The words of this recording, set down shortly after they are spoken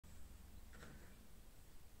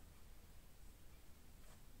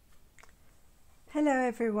Hello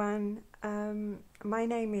everyone, my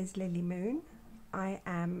name is Lily Moon. I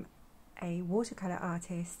am a watercolour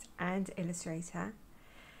artist and illustrator,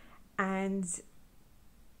 and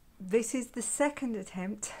this is the second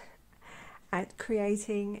attempt at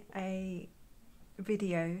creating a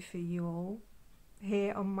video for you all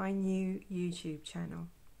here on my new YouTube channel.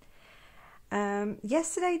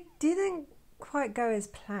 Yesterday didn't quite go as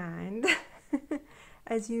planned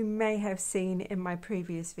as you may have seen in my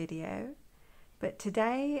previous video. But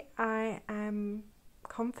today I am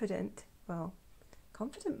confident, well,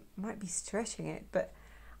 confident might be stretching it, but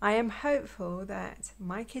I am hopeful that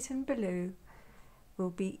my kitten Balloo will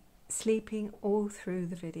be sleeping all through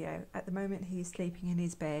the video. At the moment he is sleeping in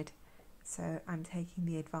his bed, so I'm taking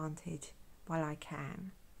the advantage while I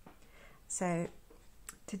can. So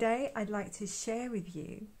today I'd like to share with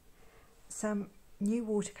you some new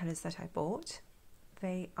watercolours that I bought.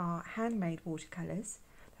 They are handmade watercolours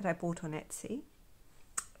that I bought on Etsy.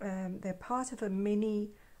 They're part of a mini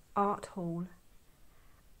art haul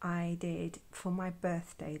I did for my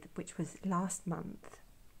birthday, which was last month,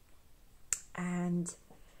 and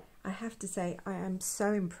I have to say I am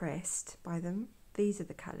so impressed by them. These are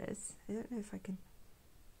the colours. I don't know if I can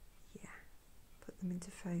put them into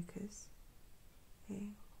focus here,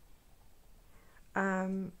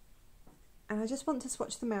 and I just want to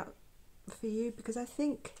swatch them out for you because I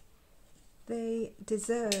think they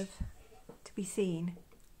deserve to be seen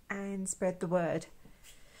and spread the word.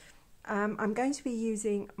 I'm going to be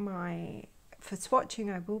using for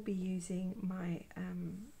swatching I will be using my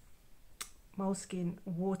Moleskine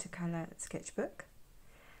watercolour sketchbook,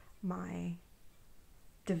 my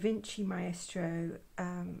Da Vinci Maestro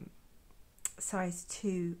size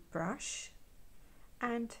 2 brush,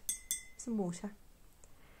 and some water.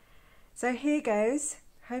 So here goes,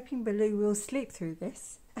 hoping Balloo will sleep through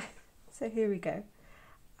this. So here we go.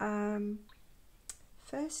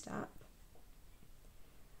 First up,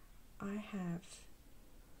 I have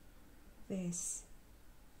this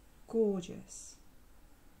gorgeous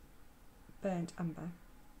burnt umber.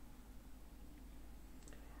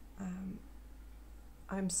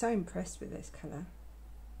 I'm so impressed with this colour.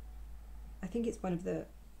 I think it's one of the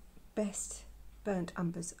best burnt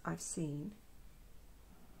umbers I've seen.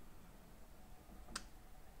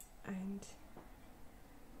 And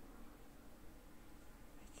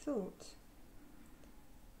I thought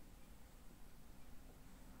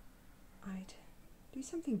I'd do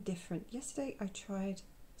something different. Yesterday I tried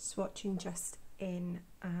swatching just in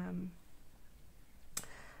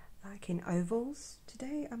like in ovals.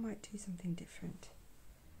 Today I might do something different.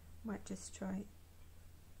 Might just try.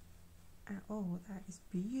 Oh, that is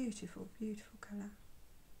beautiful, beautiful colour.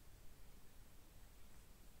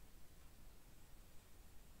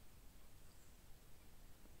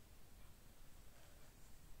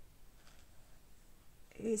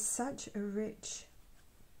 It is such a rich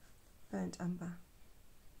burnt umber,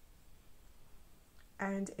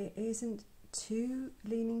 and it isn't too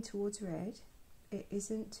leaning towards red, it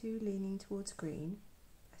isn't too leaning towards green.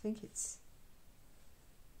 I think it's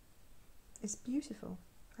beautiful.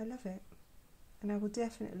 I love it, and I will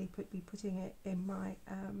definitely be putting it in my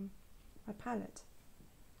my palette,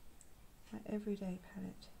 my everyday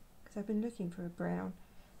palette, because I've been looking for a brown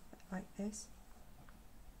like this.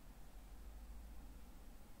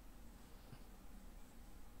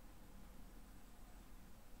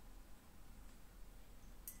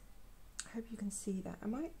 I hope you can see that. I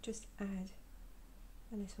might just add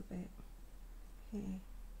a little bit here.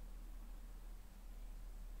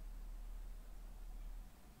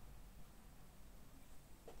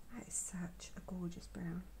 That is such a gorgeous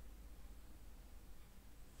brown.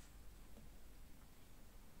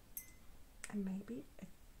 And maybe a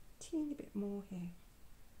teeny bit more here.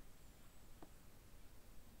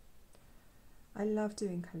 I love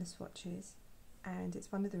doing colour swatches, and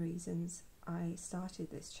it's one of the reasons I started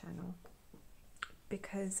this channel,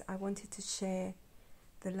 because I wanted to share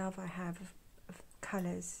the love I have of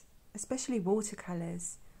colours, especially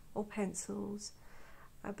watercolours or pencils,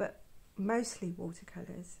 but mostly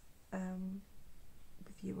watercolours,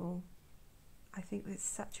 with you all. I think it's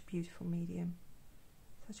such a beautiful medium,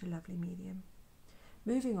 such a lovely medium.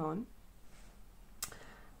 Moving on,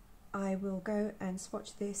 I will go and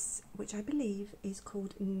swatch this, which I believe is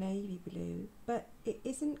called Navy Blue, but it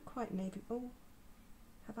isn't quite navy. Oh,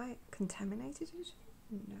 have I contaminated it?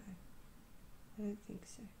 No, I don't think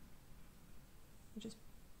so. I'll just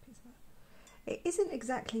pick some up. It isn't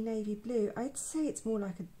exactly navy blue. I'd say it's more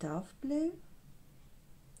like a dove blue.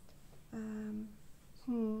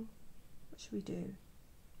 What should we do?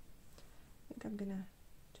 I think I'm gonna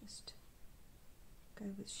just go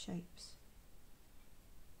with shapes.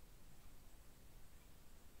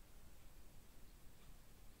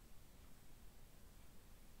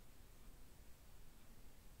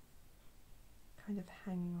 kind of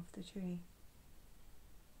hanging off the tree.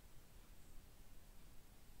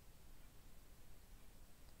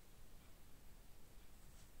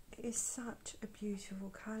 It is such a beautiful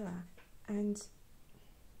colour, and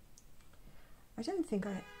I don't think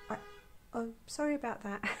oh, sorry about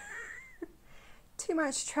that. Too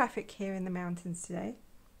much traffic here in the mountains today.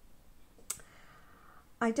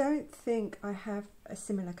 I don't think I have a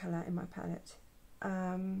similar colour in my palette,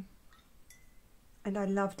 and I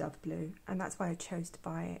love Dove Blue, and that's why I chose to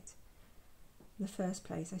buy it in the first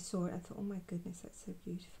place. I saw it, I thought, oh my goodness, that's so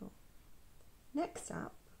beautiful. Next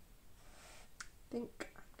up, I think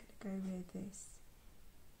I'm going to go with this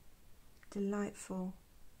delightful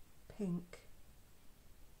pink,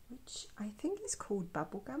 which I think is called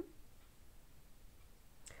Bubblegum.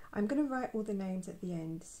 I'm going to write all the names at the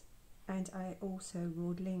ends, and I also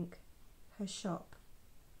will link her shop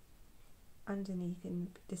underneath in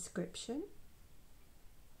the description,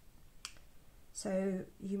 so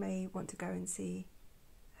you may want to go and see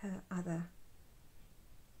her other,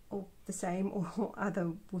 or the same, or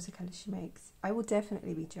other watercolours she makes. I will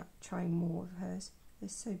definitely be trying more of hers. They're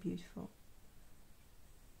so beautiful.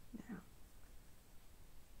 Now,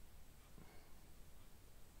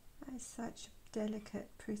 that is such a delicate,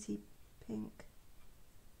 pretty pink.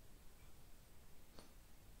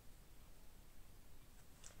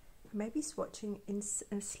 I may be swatching in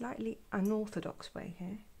a slightly unorthodox way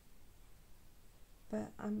here,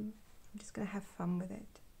 but I'm just going to have fun with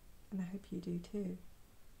it, and I hope you do too.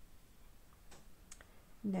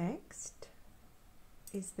 Next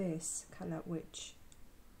is this colour, which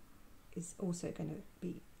is also going to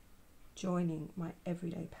be joining my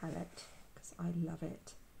everyday palette because I love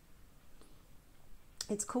it.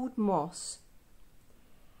 It's called Moss,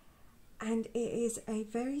 and it is a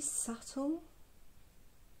very subtle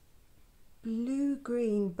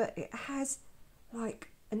blue-green, but it has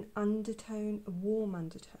like an undertone, a warm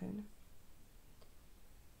undertone,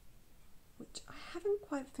 which I haven't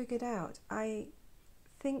quite figured out. I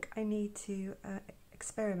think I need to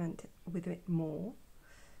experiment with it more.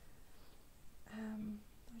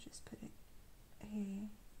 I'll just put it here.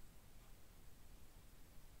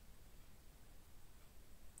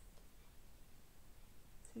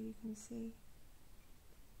 So you can see,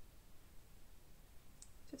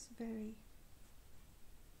 just very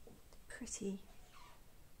pretty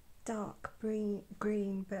dark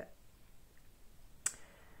green, but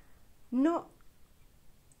not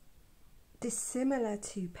dissimilar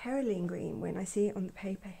to Perylene green when I see it on the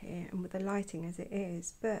paper here and with the lighting as it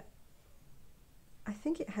is, but I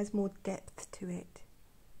think it has more depth to it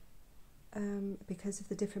because of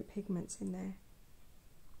the different pigments in there.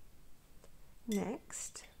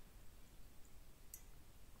 Next,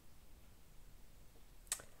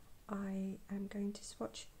 I am going to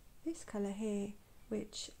swatch this colour here,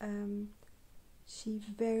 which she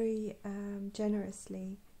very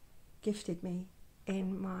generously gifted me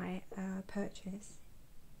in my purchase,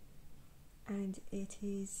 and it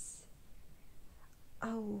is,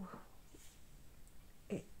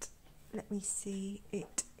 let me see,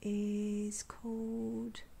 it is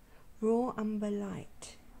called Raw Umber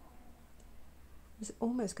Light. I was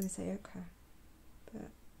almost going to say ochre,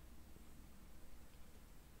 but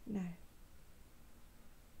no.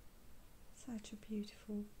 Such a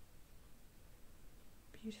beautiful,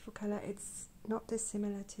 beautiful colour. It's not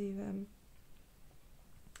dissimilar to the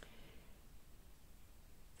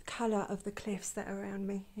colour of the cliffs that are around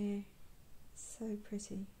me here. So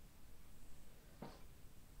pretty.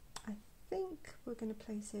 I think we're going to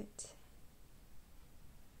place it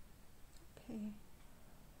up here.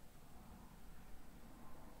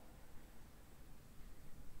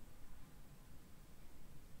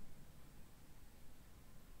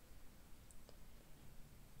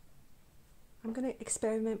 I'm going to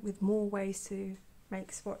experiment with more ways to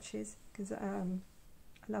make swatches because I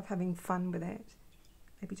love having fun with it.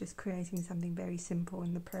 Maybe just creating something very simple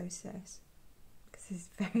in the process because it's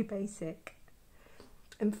very basic.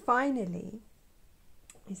 And finally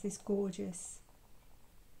is this gorgeous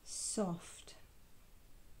soft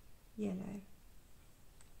yellow,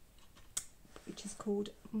 which is called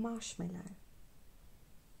Marshmallow.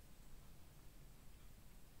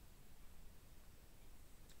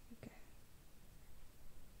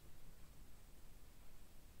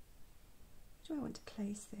 Where do I want to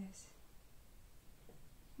place this?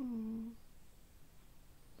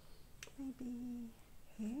 Maybe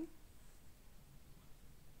here?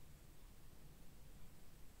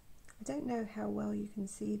 I don't know how well you can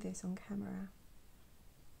see this on camera.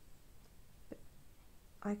 But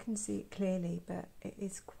I can see it clearly, but it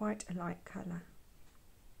is quite a light colour.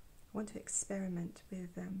 I want to experiment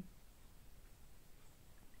with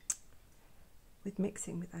with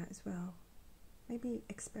mixing with that as well. Maybe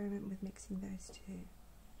experiment with mixing those two.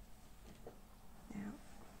 Now,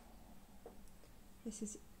 this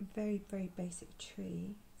is a very, very basic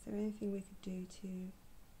tree. Is there anything we could do to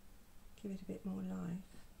give it a bit more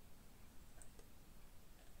life?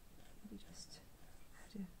 Maybe just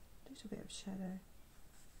add a little bit of shadow.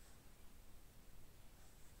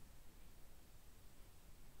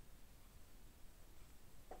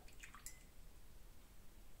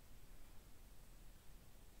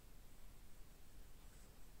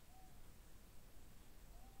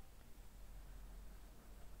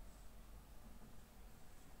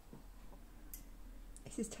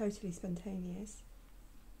 This is totally spontaneous.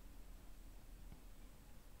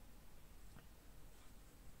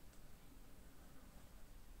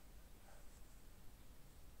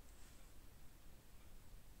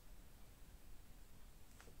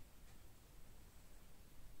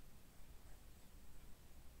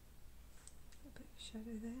 A bit of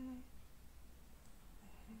shadow there.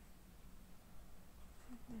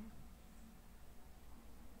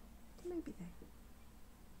 Maybe there.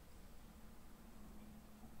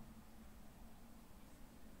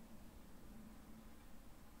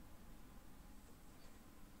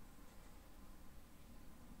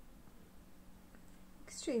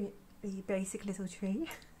 Extremely basic little tree.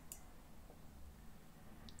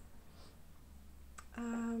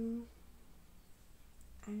 And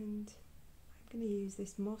I'm going to use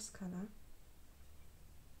this moss colour.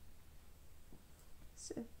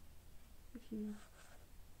 So if you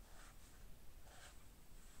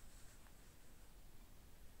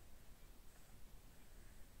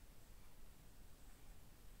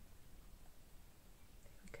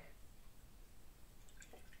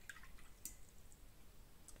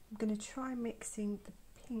I'm going to try mixing the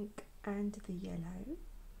pink and the yellow.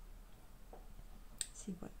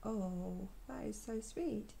 See what, oh, that is so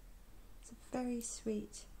sweet. It's a very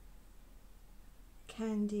sweet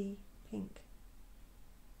candy pink.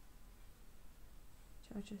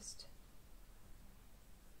 Which I'll just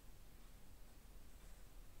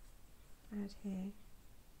add here.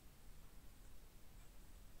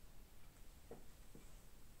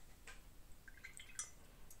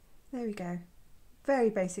 There we go.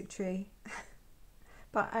 Very basic tree.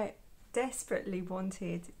 But I desperately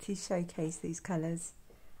wanted to showcase these colours.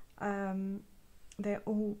 They're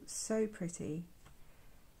all so pretty.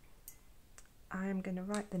 I'm going to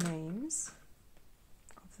write the names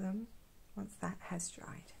of them once that has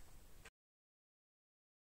dried.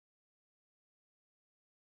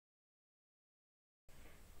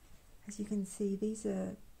 As you can see, these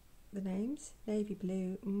are the names: navy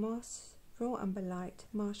blue, moss, raw umber light,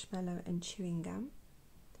 marshmallow and chewing gum.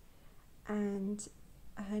 And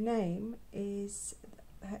her name is,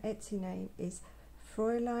 her Etsy name is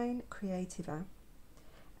Fraulein Kreativa,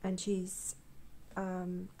 and she's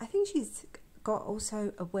I think she's got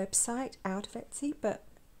also a website out of Etsy, but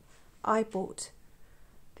I bought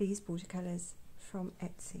these watercolours from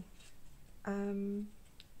Etsy.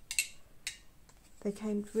 They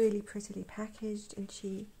came really prettily packaged, and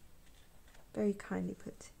she very kindly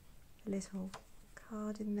put a little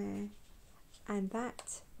card in there, and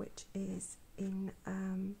that, which is in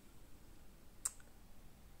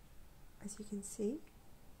as you can see,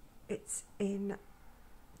 it's in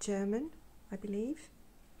German, I believe.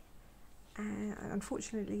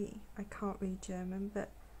 Unfortunately, I can't read German, but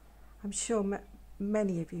I'm sure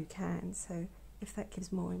many of you can, so if that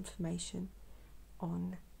gives more information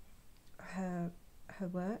on her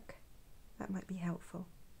work, that might be helpful.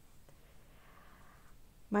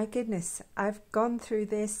 My goodness, I've gone through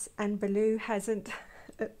this and Balloo hasn't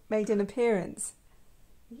made an appearance.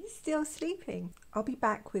 He's still sleeping. I'll be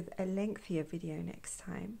back with a lengthier video next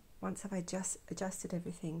time, once I've adjusted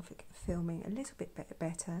everything for filming a little bit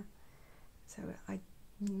better, so I'm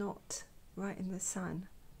not right in the sun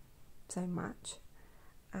so much.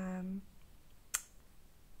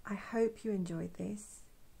 I hope you enjoyed this.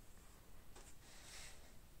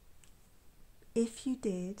 If you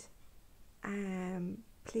did,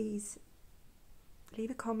 please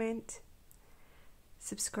leave a comment,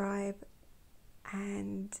 subscribe,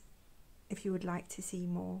 and if you would like to see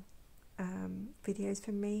more videos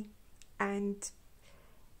from me, and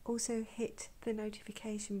also hit the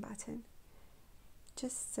notification button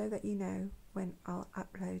just so that you know when I'll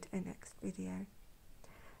upload a next video.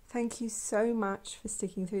 Thank you so much for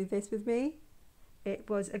sticking through this with me. It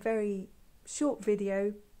was a very short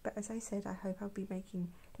video, but as I said, I hope I'll be making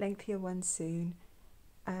lengthier ones soon.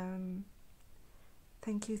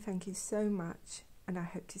 Thank you so much, and I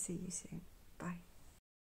hope to see you soon. Bye.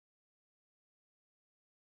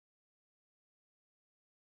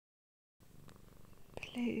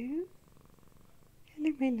 Balloo.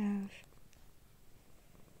 my love.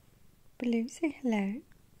 Balloo, say hello.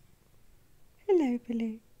 Hello,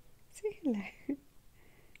 Balloo. Say hello.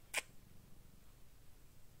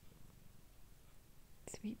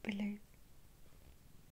 Sweet Balloo.